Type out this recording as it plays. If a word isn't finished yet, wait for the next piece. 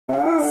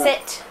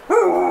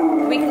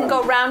can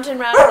go round and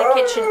round in the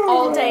kitchen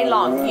all day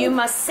long. You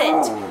must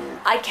sit.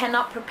 I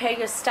cannot prepare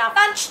your stuff.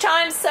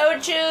 Lunchtime,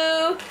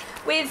 Soju.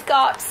 We've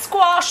got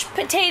squash,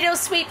 potato,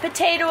 sweet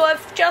potato.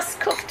 I've just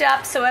cooked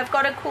up, so I've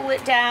got to cool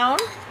it down.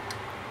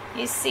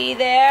 You see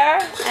there?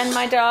 And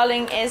my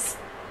darling is...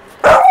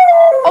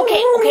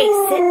 Okay,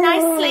 sit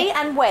nicely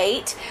and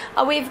wait.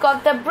 We've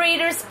got the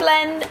Breeder's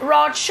Blend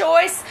raw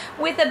choice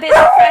with a bit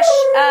of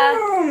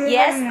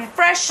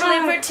fresh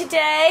liver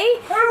today,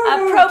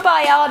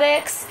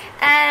 probiotics,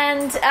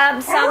 and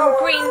some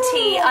green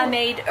tea I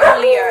made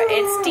earlier.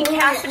 It's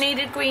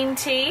decaffeinated green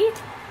tea.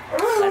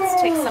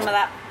 Let's take some of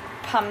that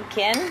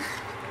pumpkin.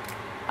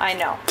 I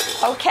know.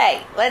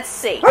 Okay, let's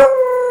see.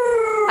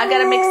 I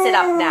gotta mix it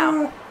up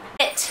now.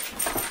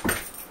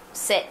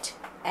 Sit,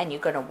 and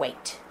you're gonna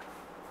wait.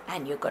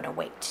 And you're gonna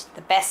wait.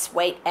 The best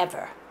wait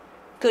ever.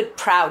 Good,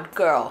 proud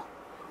girl.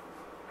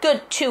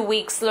 Good 2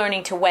 weeks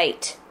learning to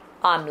wait.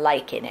 I'm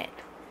liking it.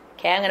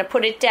 Okay, I'm gonna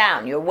put it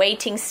down. You're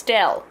waiting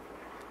still.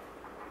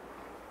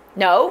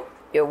 No,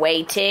 you're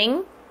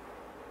waiting.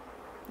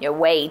 You're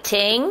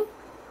waiting.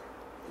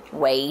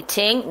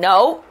 Waiting.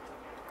 No.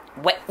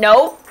 Wait,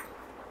 no.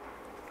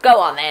 Go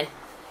on then.